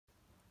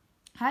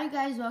Hi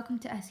guys, welcome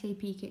to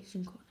SKP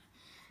Kitchen Corner.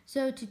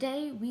 So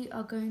today we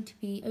are going to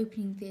be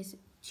opening this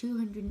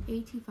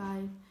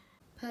 285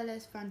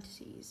 Pearless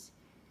Fantasies.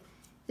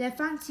 They're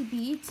fancy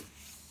beads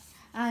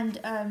and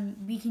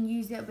we can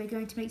use it. We're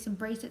going to make some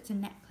bracelets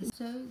and necklaces.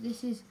 So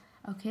this is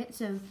our kit.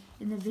 So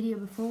in the video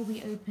before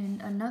we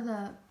opened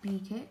another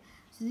bead kit.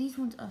 So these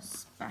ones are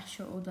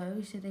special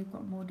though, so they've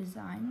got more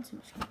designs. So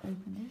we can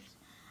open this.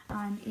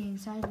 And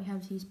inside we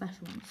have these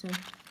special ones. So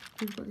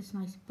we've got this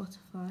nice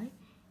butterfly.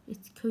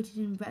 It's coated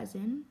in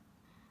resin.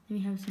 Then we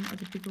have some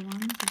other bigger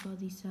ones as well,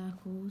 these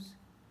circles.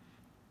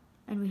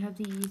 And we have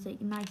these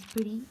like nice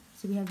pretty.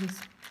 So we have this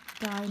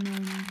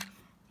diamond,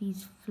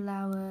 these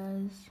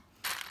flowers,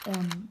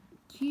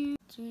 cute.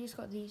 So we just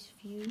got these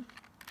few.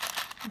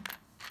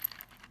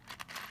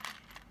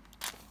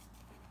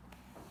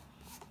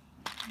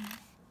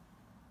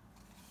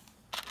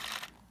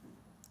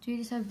 So we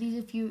just have these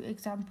a few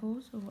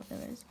examples of what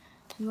there is.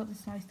 So we got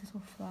this nice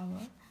little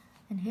flower.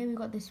 And here we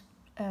got this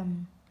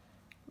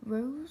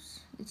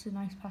rose. It's a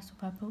nice pastel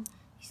purple.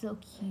 These little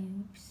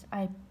cubes.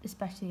 I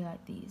especially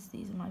like these.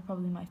 These are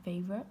probably my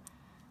favourite.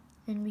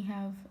 Then we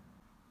have,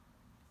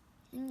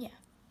 yeah.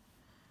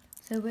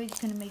 So we're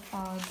just going to make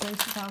our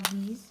bracelets out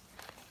of these.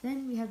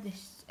 Then we have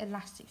this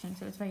elastic thing,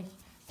 so it's very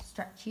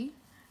stretchy.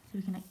 So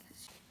we can like.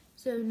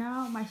 So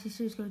now my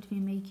sister is going to be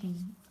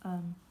making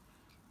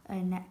a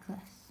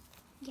necklace.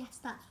 Yes,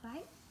 that's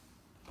right.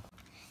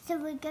 So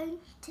we're going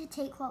to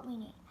take what we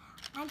need.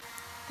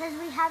 Because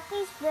we have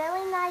these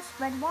really nice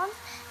red ones,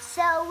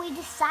 so we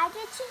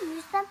decided to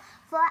use them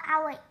for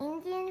our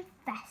Indian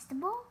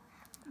festival.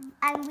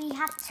 And we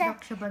have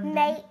to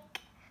make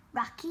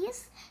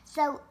Rakis,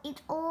 so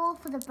it's all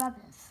for the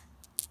brothers.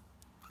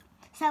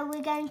 So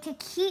we're going to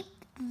keep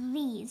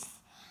these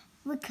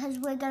because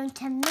we're going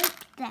to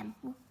make them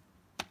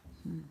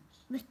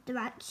with the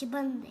Raksha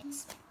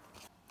Bandhans.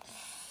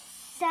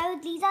 So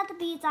these are the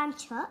beads I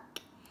took,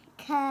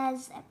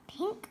 because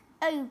pink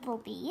oval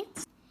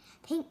beads,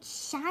 pink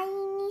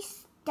shiny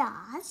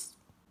stars,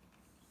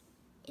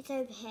 it's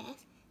over here,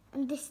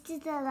 and this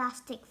is the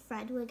elastic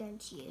thread we're going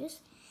to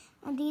use,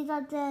 and these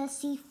are the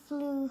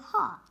see-through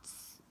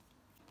hearts,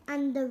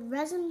 and the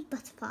resin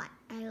butterfly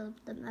I love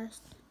the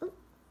most. Oh,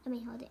 let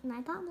me hold it in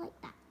my palm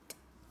like that.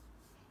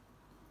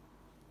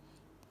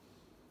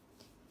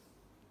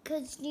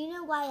 Because you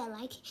know why I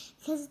like it?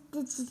 Because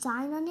the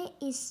design on it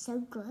is so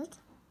good.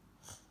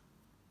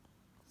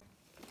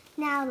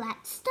 Now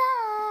let's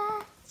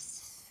start.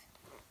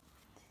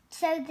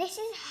 So this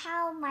is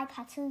how my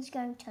pattern is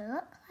going to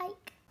look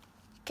like.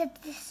 Because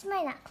this is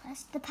my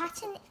necklace. The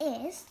pattern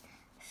is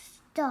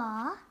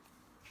star,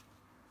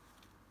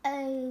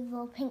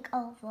 oval, pink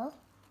oval,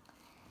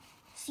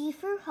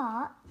 see-through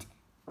heart,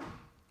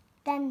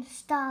 then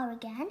star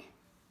again,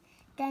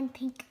 then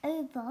pink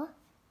oval,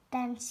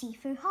 then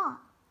see-through heart.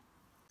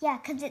 Yeah,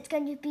 because it's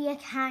going to be a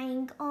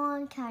carrying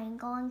on, and carrying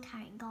on.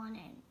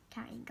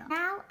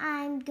 Now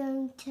I'm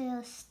going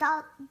to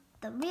start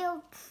the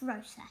real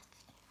process.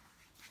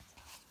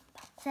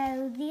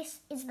 So this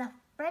is the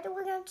thread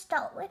we're going to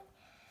start with.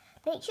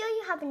 Make sure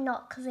you have a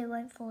knot because it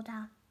won't fall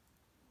down.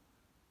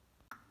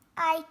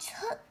 I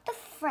took the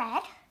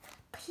thread.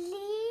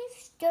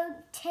 Please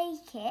don't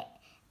take it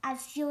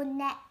as your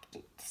neck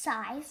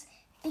size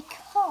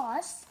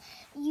because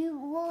you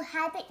will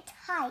have it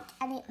tight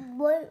and it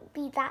won't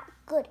be that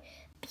good,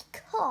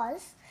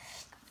 because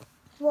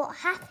what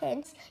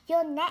happens,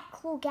 your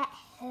neck will get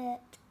hurt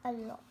a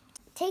lot.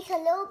 Take a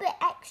little bit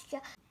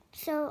extra.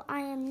 So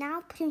I am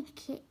now putting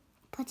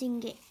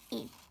it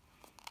in.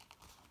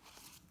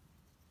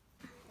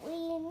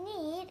 We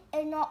need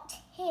a knot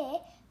here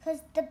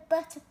because the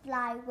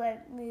butterfly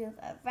won't move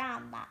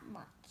around that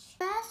much.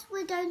 First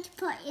we're going to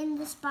put in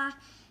the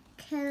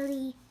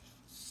sparkly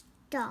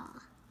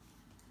star.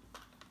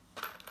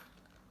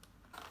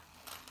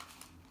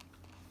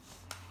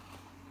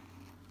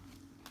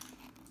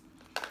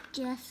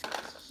 Just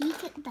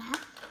keep it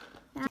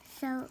there.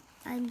 So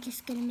I'm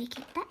just going to make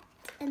it back,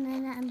 and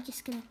then I'm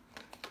just going to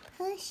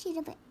push it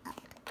a bit up.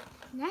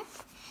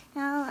 Next,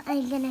 now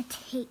I'm going to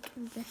take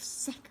the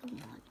second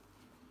one.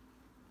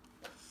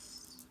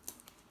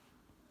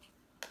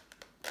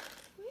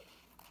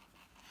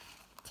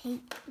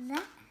 Take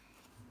that.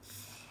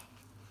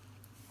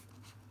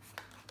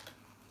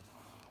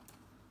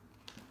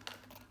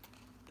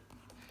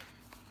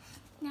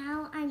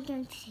 Now I'm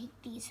going to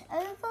take these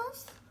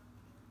ovals.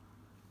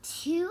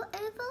 2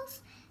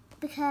 ovals,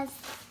 because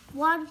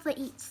 1 for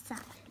each side.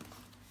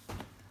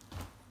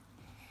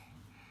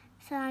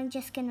 So I'm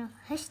just going to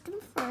push them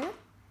through.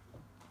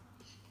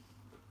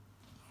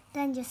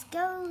 Then just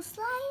go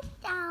slide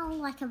down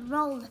like a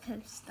roller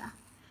coaster.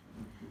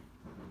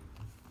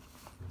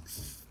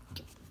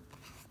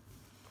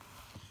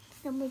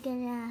 Then we're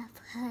going to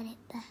put it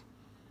there.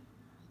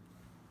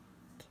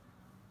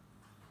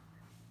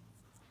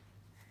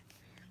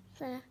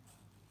 So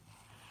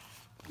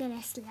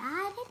gonna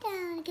slide it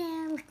down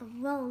again like a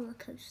roller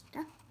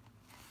coaster.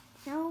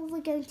 Now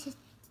we're going to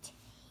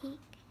take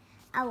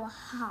our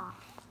heart.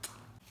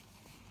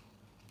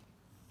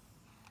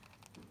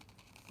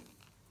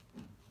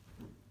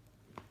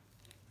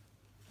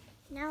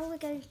 Now we're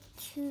going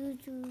to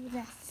do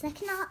the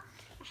second art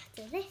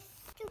after this.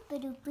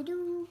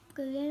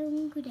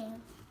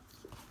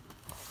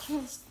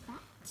 Because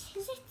that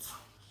is it.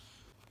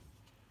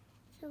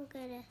 So we're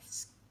going to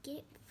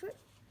skip through.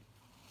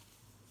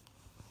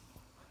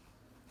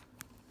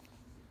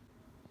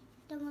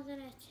 Then we're going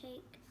to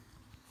take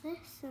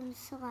this and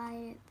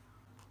slide it.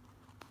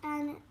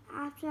 And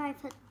after I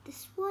put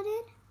this one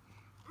in,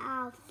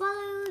 I'll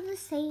follow the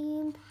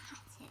same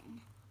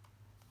pattern.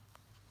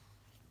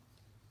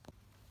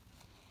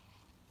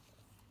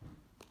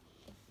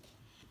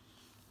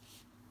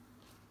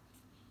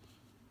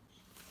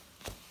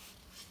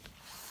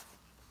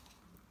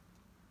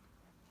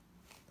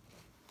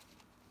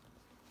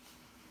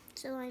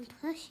 So I'm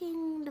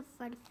pushing the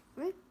front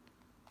through.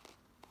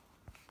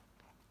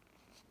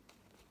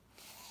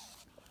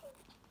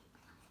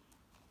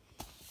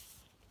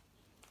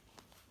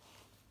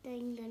 Then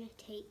I'm going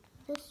to take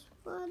this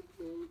one.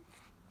 Ooh.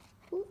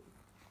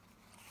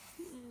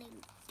 And then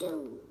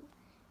go.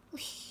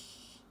 Whoosh.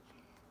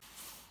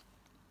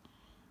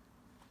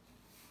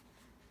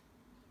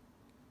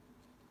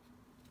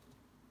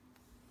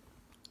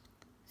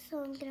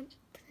 So I'm going to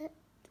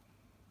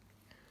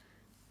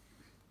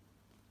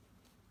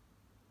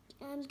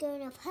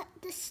put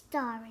the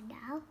star in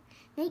now.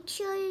 Make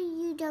sure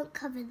you don't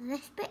cover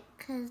this bit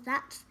because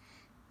that's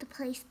the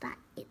place that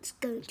it's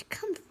going to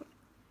come from.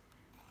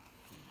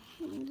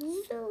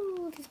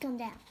 So just come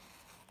down.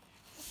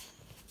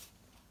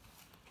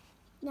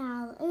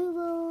 Now I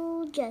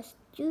will just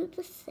do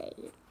the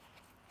same.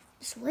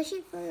 Swish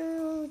it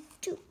through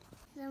two.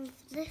 Then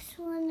this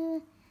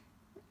one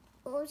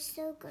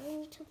also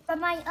going to. For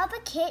my other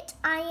kit,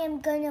 I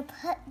am going to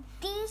put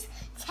these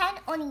 10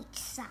 on each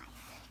side.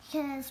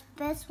 Because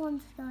this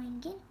one's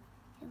going in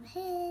over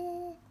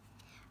here.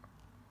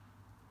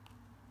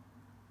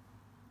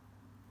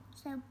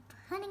 So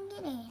putting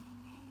it in.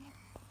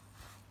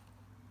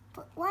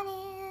 Put one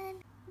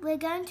in. We're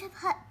going to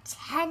put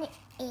 10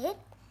 in.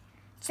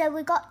 So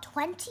we got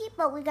 20,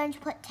 but we're going to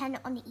put 10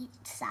 on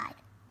each side.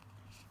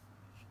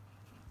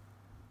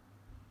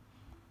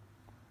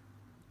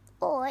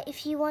 Or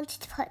if you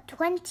wanted to put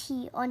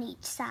 20 on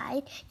each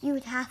side, you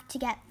would have to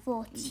get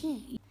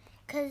 14.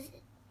 Because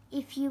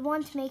if you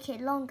want to make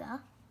it longer,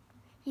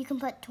 you can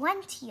put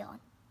 20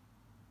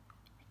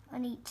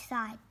 on each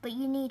side, but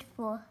you need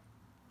 40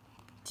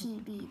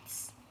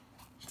 beads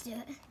to do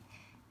it.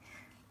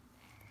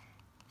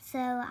 So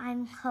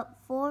I'm put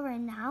 4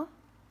 in now.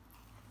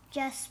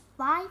 Just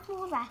 5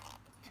 more left.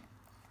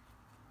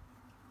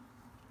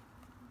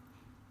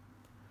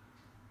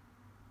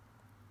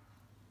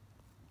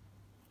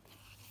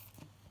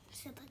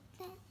 So put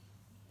that.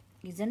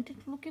 Isn't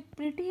it looking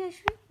pretty,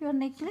 Ashwin, your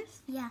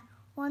necklace? Yeah.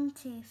 1,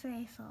 2,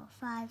 3, 4,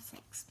 5,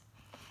 6.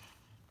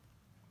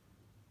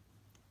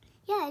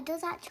 Yeah, it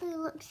does actually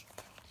look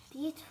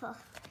beautiful.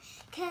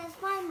 Because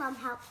my mum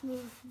helps me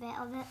with a bit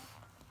of it.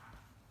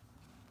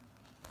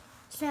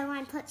 So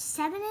I put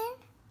 7 in.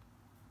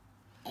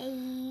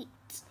 8.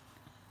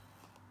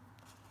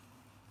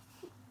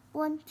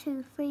 1,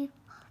 2, 3,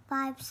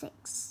 5,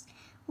 6.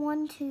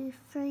 1, 2,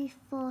 3,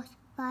 4,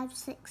 5,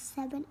 6,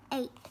 7,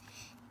 8.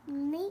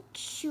 Make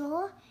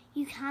sure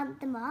you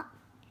count them up.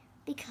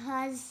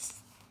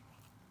 Because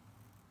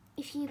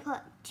if you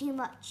put too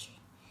much,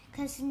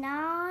 because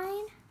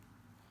 9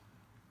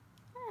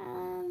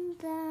 and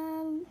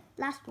then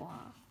last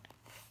one.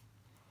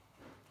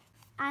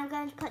 I'm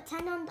going to put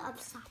 10 on the other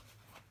side.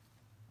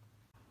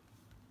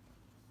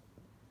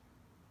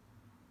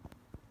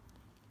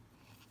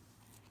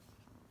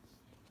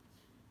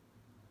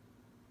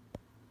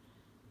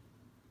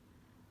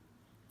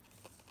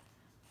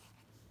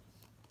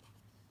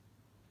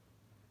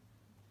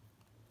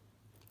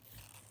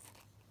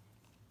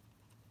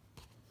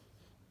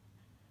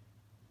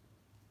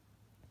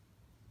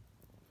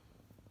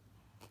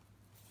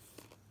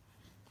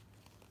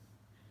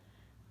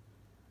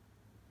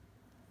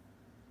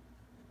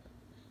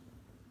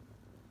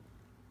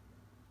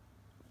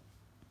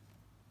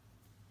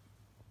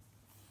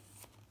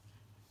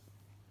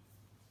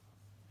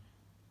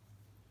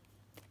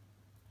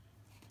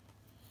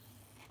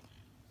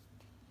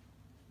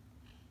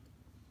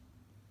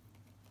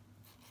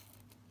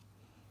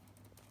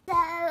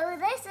 So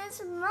this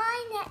is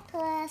my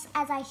necklace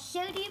as I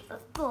showed you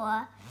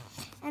before,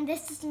 and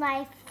this is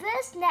my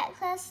first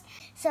necklace,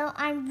 so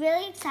I'm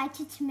really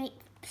excited to make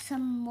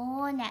some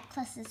more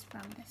necklaces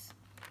from this.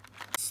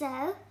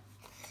 So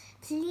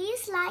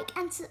please like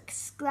and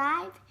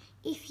subscribe.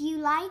 If you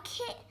like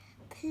it,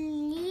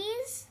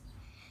 please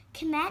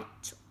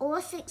comment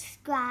or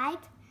subscribe,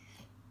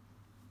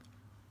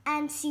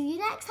 and see you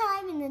next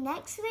time in the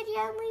next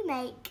video we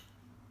make.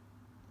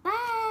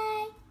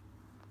 Bye!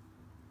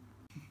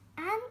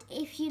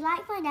 And if you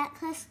like my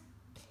necklace,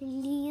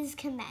 please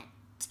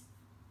comment.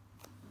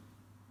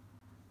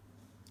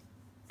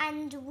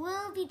 And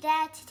we'll be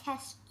there to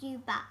test you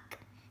back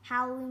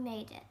how we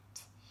made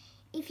it.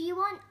 If you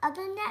want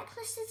other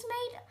necklaces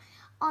made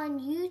on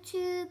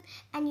YouTube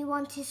and you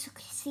want to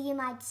see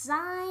my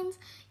designs,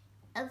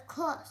 Of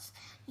course.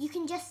 You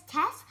can just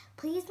test.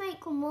 Please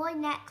make more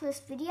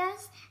necklace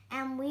videos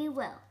and we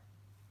will.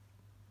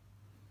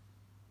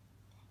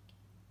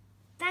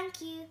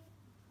 Thank you.